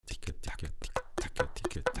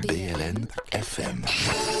BLN FM.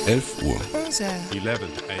 11 Uhr. 11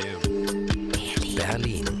 a.m.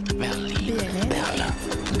 Berlin.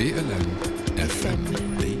 BLN FM.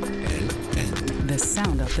 BLN. The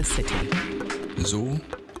sound of the city. So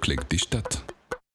klingt die Stadt.